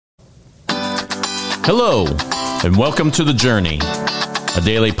Hello, and welcome to The Journey, a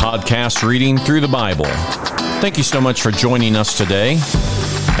daily podcast reading through the Bible. Thank you so much for joining us today.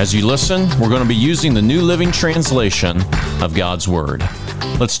 As you listen, we're going to be using the New Living Translation of God's Word.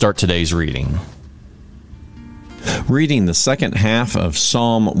 Let's start today's reading. Reading the second half of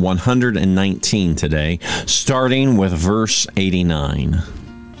Psalm 119 today, starting with verse 89.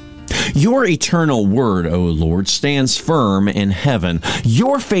 Your eternal word, O Lord, stands firm in heaven.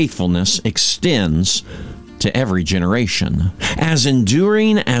 Your faithfulness extends to every generation. As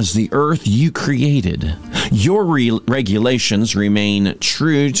enduring as the earth you created, your regulations remain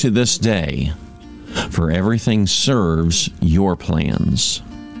true to this day, for everything serves your plans.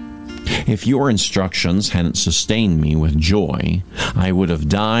 If your instructions hadn't sustained me with joy, I would have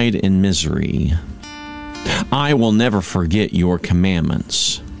died in misery. I will never forget your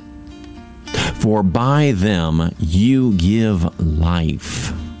commandments, for by them you give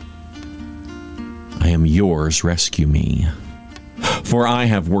life. I am yours, rescue me. For I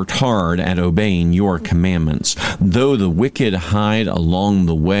have worked hard at obeying your commandments. Though the wicked hide along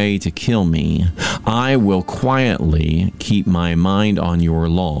the way to kill me, I will quietly keep my mind on your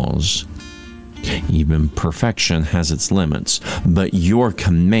laws. Even perfection has its limits, but your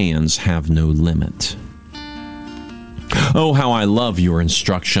commands have no limit. Oh, how I love your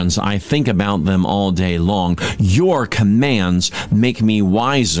instructions. I think about them all day long. Your commands make me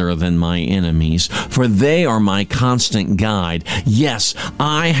wiser than my enemies, for they are my constant guide. Yes,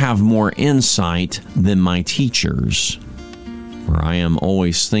 I have more insight than my teachers, for I am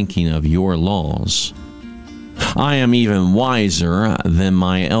always thinking of your laws. I am even wiser than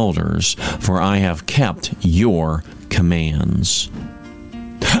my elders, for I have kept your commands.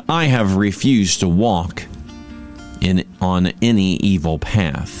 I have refused to walk on any evil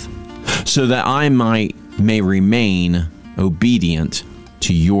path, so that I may remain obedient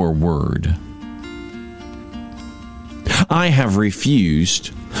to your word. I have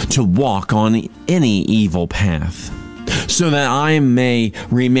refused to walk on any evil path, so that I may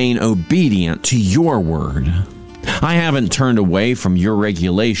remain obedient to your word. I haven't turned away from your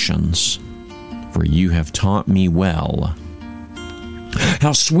regulations, for you have taught me well.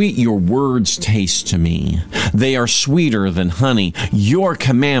 How sweet your words taste to me. They are sweeter than honey. Your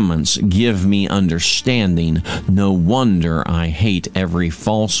commandments give me understanding. No wonder I hate every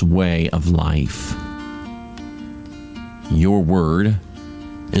false way of life. Your word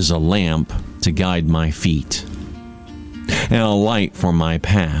is a lamp to guide my feet and a light for my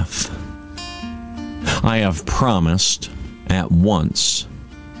path. I have promised at once,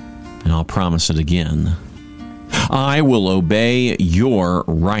 and I'll promise it again. I will obey your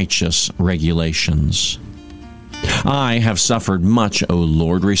righteous regulations. I have suffered much, O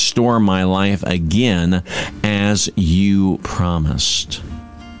Lord. Restore my life again as you promised.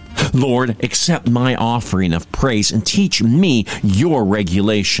 Lord, accept my offering of praise and teach me your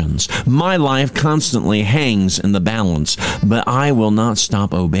regulations. My life constantly hangs in the balance, but I will not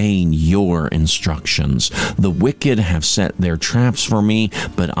stop obeying your instructions. The wicked have set their traps for me,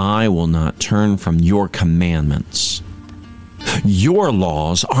 but I will not turn from your commandments. Your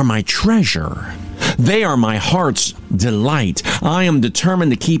laws are my treasure. They are my heart's delight. I am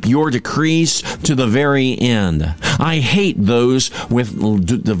determined to keep your decrees to the very end. I hate those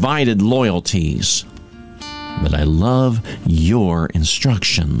with divided loyalties, but I love your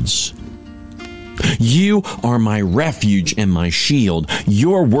instructions. You are my refuge and my shield.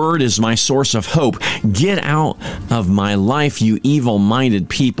 Your word is my source of hope. Get out of my life, you evil-minded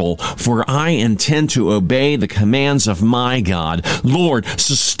people, for I intend to obey the commands of my God. Lord,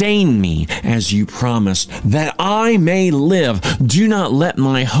 sustain me as you promised, that I may live. Do not let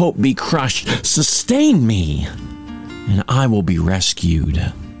my hope be crushed. Sustain me, and I will be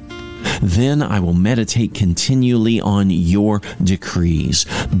rescued. Then I will meditate continually on your decrees,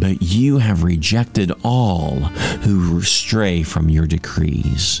 but you have rejected all who stray from your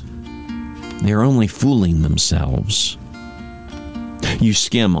decrees. They are only fooling themselves. You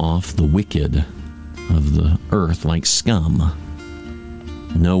skim off the wicked of the earth like scum.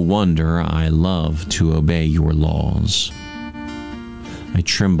 No wonder I love to obey your laws. I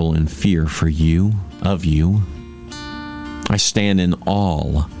tremble in fear for you, of you. I stand in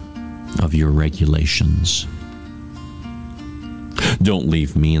awe of your regulations. Don't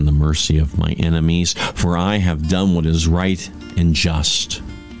leave me in the mercy of my enemies, for I have done what is right and just.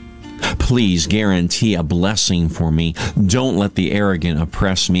 Please guarantee a blessing for me. Don't let the arrogant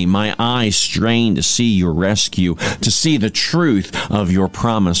oppress me. My eyes strain to see your rescue, to see the truth of your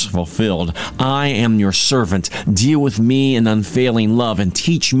promise fulfilled. I am your servant. Deal with me in unfailing love and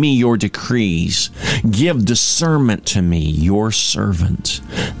teach me your decrees. Give discernment to me, your servant.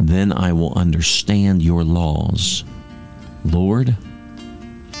 Then I will understand your laws. Lord,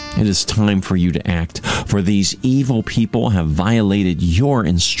 it is time for you to act, for these evil people have violated your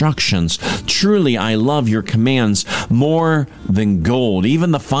instructions. Truly, I love your commands more than gold,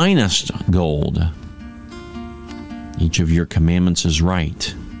 even the finest gold. Each of your commandments is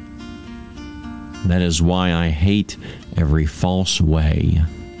right. That is why I hate every false way.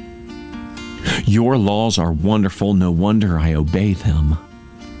 Your laws are wonderful. No wonder I obey them.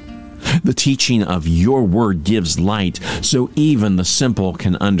 The teaching of your word gives light, so even the simple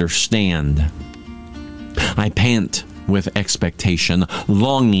can understand. I pant with expectation,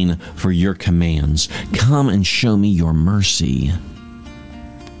 longing for your commands. Come and show me your mercy,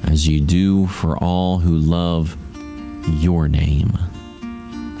 as you do for all who love your name.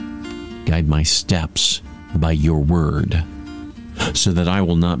 Guide my steps by your word, so that I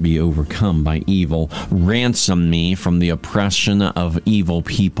will not be overcome by evil. Ransom me from the oppression of evil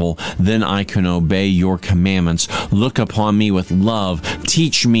people. Then I can obey your commandments. Look upon me with love.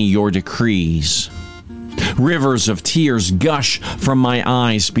 Teach me your decrees. Rivers of tears gush from my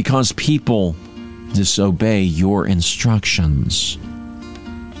eyes because people disobey your instructions.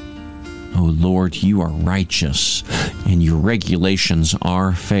 O Lord, you are righteous, and your regulations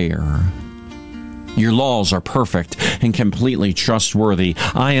are fair. Your laws are perfect and completely trustworthy.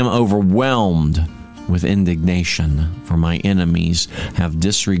 I am overwhelmed with indignation, for my enemies have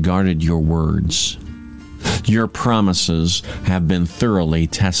disregarded your words. Your promises have been thoroughly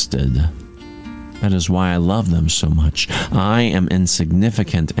tested. That is why I love them so much. I am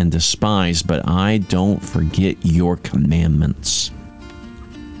insignificant and despised, but I don't forget your commandments.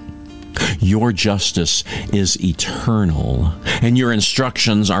 Your justice is eternal, and your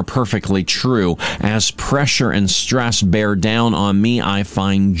instructions are perfectly true. As pressure and stress bear down on me, I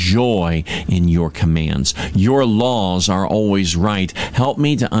find joy in your commands. Your laws are always right. Help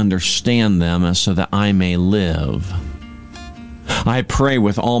me to understand them so that I may live. I pray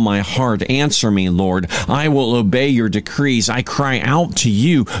with all my heart. Answer me, Lord. I will obey your decrees. I cry out to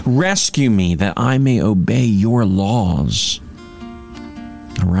you. Rescue me that I may obey your laws.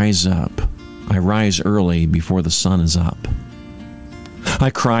 Rise up. I rise early before the sun is up. I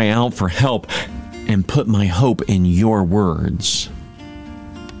cry out for help and put my hope in your words.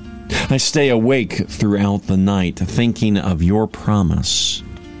 I stay awake throughout the night, thinking of your promise.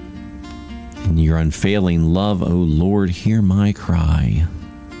 In your unfailing love, O Lord, hear my cry.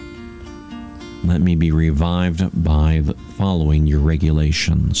 Let me be revived by following your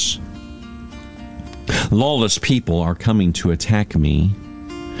regulations. Lawless people are coming to attack me.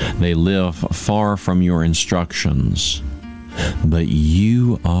 They live far from your instructions. But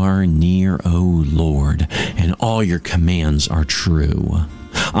you are near, O Lord, and all your commands are true.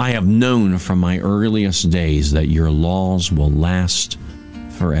 I have known from my earliest days that your laws will last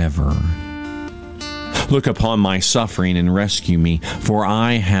forever. Look upon my suffering and rescue me, for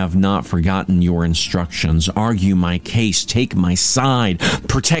I have not forgotten your instructions. Argue my case, take my side,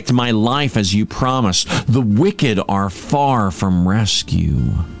 protect my life as you promised. The wicked are far from rescue,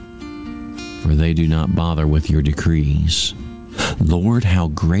 for they do not bother with your decrees. Lord, how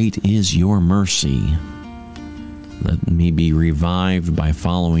great is your mercy. Let me be revived by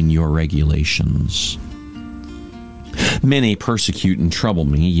following your regulations. Many persecute and trouble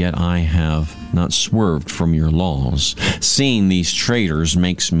me, yet I have not swerved from your laws. Seeing these traitors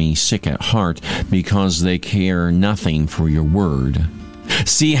makes me sick at heart, because they care nothing for your word.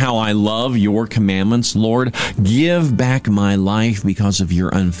 See how I love your commandments, Lord. Give back my life because of your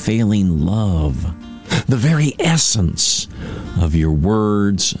unfailing love. The very essence of your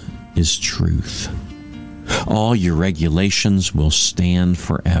words is truth. All your regulations will stand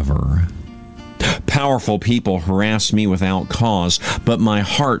forever. Powerful people harass me without cause, but my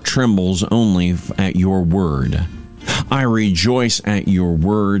heart trembles only at your word. I rejoice at your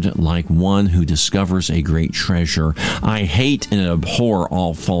word like one who discovers a great treasure. I hate and abhor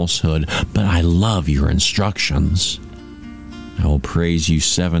all falsehood, but I love your instructions. I will praise you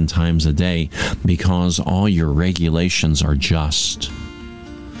 7 times a day, because all your regulations are just.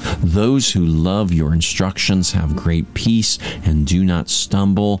 Those who love your instructions have great peace and do not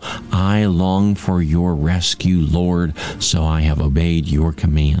stumble. I long for your rescue, Lord, so I have obeyed your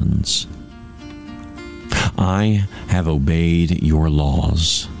commands. I have obeyed your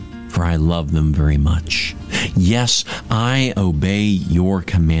laws, for I love them very much. Yes, I obey your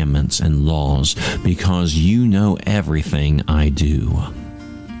commandments and laws because you know everything I do.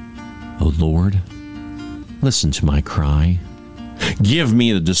 O Lord, listen to my cry. Give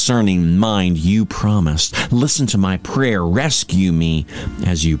me the discerning mind you promised. Listen to my prayer. Rescue me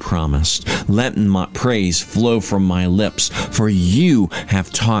as you promised. Let my praise flow from my lips, for you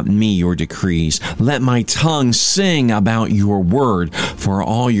have taught me your decrees. Let my tongue sing about your word, for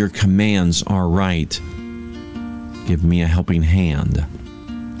all your commands are right. Give me a helping hand,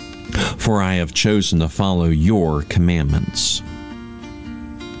 for I have chosen to follow your commandments.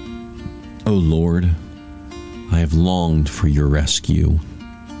 O Lord, I have longed for your rescue,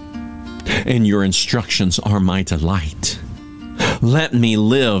 and your instructions are my delight. Let me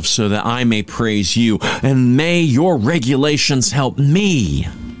live so that I may praise you, and may your regulations help me.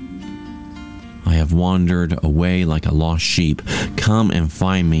 I have wandered away like a lost sheep. Come and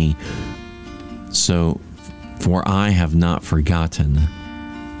find me, for I have not forgotten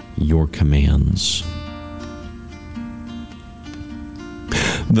your commands.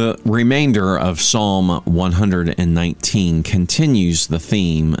 The remainder of Psalm 119 continues the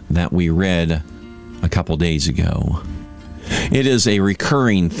theme that we read a couple days ago. It is a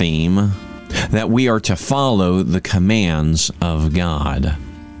recurring theme that we are to follow the commands of God.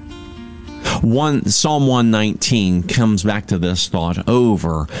 Psalm 119 comes back to this thought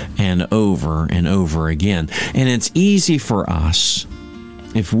over and over and over again. And it's easy for us,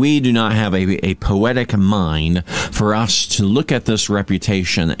 if we do not have a poetic mind, for us to look at this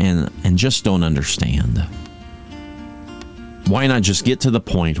reputation and just don't understand. Why not just get to the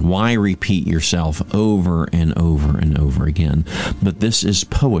point? Why repeat yourself over and over and over again? But this is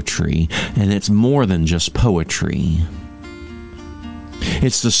poetry, and it's more than just poetry.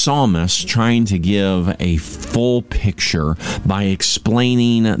 It's the psalmist trying to give a full picture by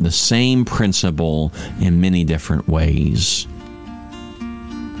explaining the same principle in many different ways.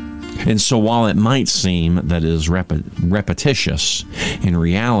 And so while it might seem that it is repetitious, in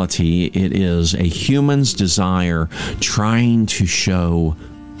reality it is a human's desire trying to show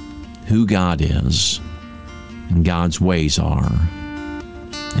who God is, and God's ways are,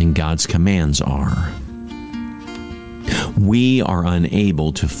 and God's commands are. We are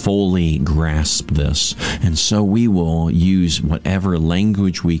unable to fully grasp this, and so we will use whatever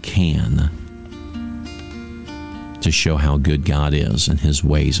language we can to show how good God is and His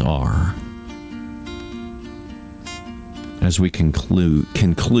ways are. As we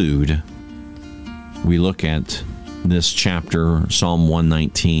conclude, we look at this chapter, Psalm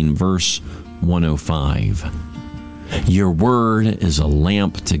 119, verse 105. Your word is a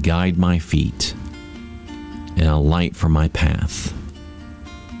lamp to guide my feet and a light for my path.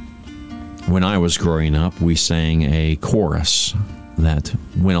 When I was growing up, we sang a chorus that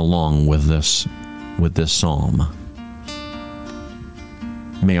went along with this psalm.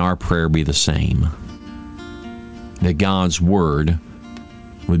 May our prayer be the same, that God's word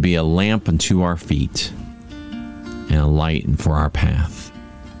would be a lamp unto our feet and a light for our path.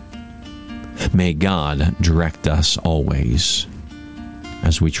 May God direct us always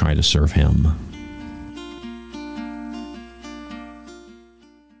as we try to serve Him.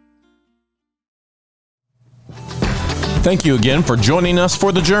 Thank you again for joining us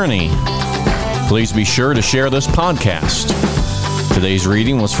for the journey. Please be sure to share this podcast. Today's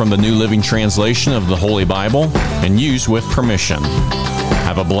reading was from the New Living Translation of the Holy Bible and used with permission.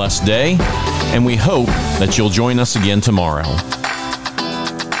 Have a blessed day, and we hope that you'll join us again tomorrow.